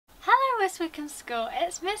West Wickham School,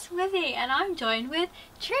 it's Miss Withey and I'm joined with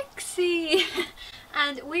Trixie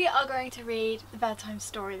and we are going to read the bedtime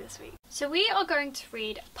story this week. So we are going to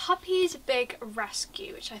read Puppy's Big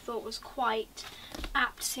Rescue, which I thought was quite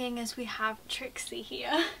apt seeing as we have Trixie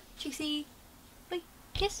here. Trixie, wait,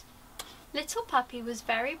 kiss. Little Puppy was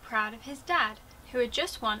very proud of his dad, who had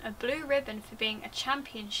just won a blue ribbon for being a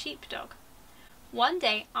champion sheepdog. "One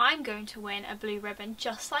day I'm going to win a blue ribbon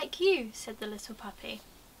just like you," said the little puppy.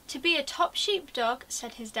 "To be a top sheepdog,"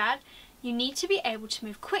 said his dad, "you need to be able to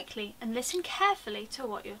move quickly and listen carefully to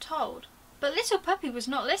what you're told." But little Puppy was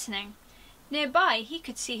not listening. Nearby he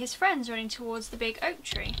could see his friends running towards the big oak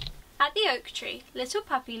tree. At the oak tree, little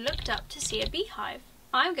Puppy looked up to see a beehive.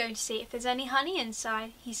 "I'm going to see if there's any honey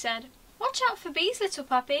inside," he said. "Watch out for bees, little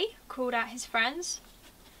Puppy," called out his friends.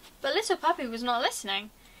 But little Puppy was not listening.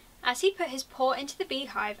 As he put his paw into the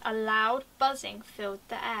beehive, a loud buzzing filled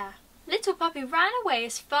the air. Little Puppy ran away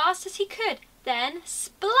as fast as he could. Then,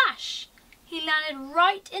 splash! He landed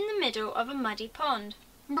right in the middle of a muddy pond.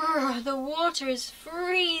 "Brr, the water is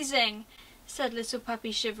freezing," said little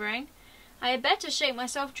Puppy, shivering. "I had better shake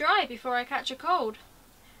myself dry before I catch a cold."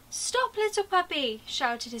 "Stop, little Puppy,"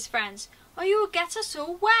 shouted his friends, "or you will get us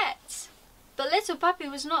all wet." But little Puppy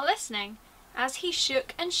was not listening. As he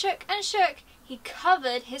shook and shook and shook, he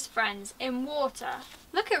covered his friends in water.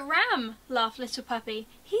 "Look at Ram," laughed little Puppy.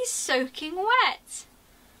 "He's soaking wet."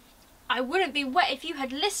 "I wouldn't be wet if you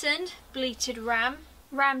had listened," bleated Ram.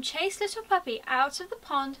 Ram chased little Puppy out of the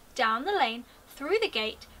pond, down the lane, through the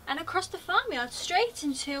gate, and across the farmyard straight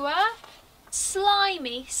into a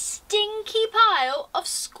slimy, stinky pile of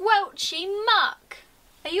squelchy muck.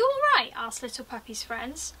 "Are you all right?" asked little Puppy's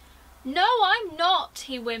friends. "No, I'm not,"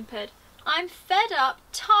 he whimpered. "I'm fed up,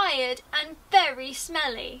 tired, and very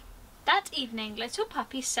smelly." That evening little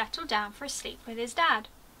Puppy settled down for a sleep with his dad.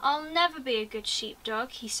 "I'll never be a good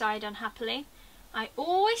sheepdog," he sighed unhappily. "I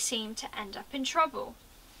always seem to end up in trouble."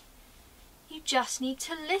 "You just need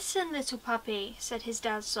to listen, little Puppy," said his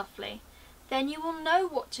dad softly. "Then you will know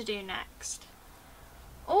what to do next."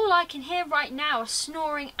 "All I can hear right now are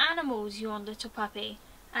snoring animals," yawned little Puppy,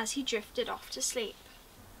 as he drifted off to sleep.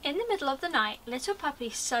 In the middle of the night, little Puppy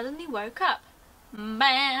suddenly woke up.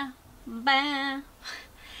 "Bah! Bah!"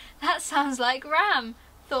 "That sounds like Ram,"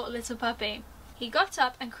 thought little Puppy. He got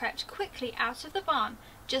up and crept quickly out of the barn,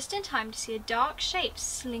 just in time to see a dark shape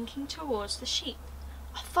slinking towards the sheep.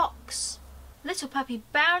 A fox! Little Puppy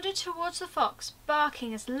bounded towards the fox,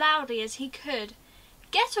 barking as loudly as he could.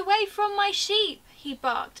 "Get away from my sheep!" he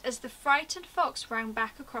barked as the frightened fox ran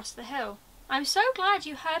back across the hill. "I'm so glad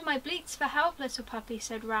you heard my bleats for help, little Puppy,"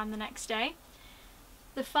 said Ram the next day.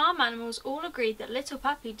 The farm animals all agreed that little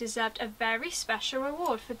Puppy deserved a very special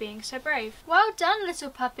reward for being so brave. "Well done, little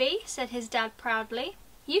Puppy," said his dad proudly.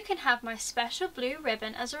 "You can have my special blue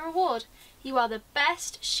ribbon as a reward. You are the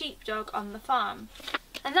best sheepdog on the farm."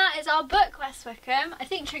 And that is our book, West Wickham. I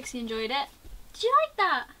think Trixie enjoyed it. Did you like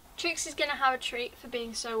that? Trixie's going to have a treat for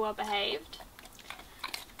being so well behaved.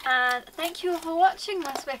 And thank you all for watching,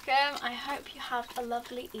 Miss Wickham. I hope you have a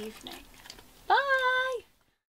lovely evening. Bye!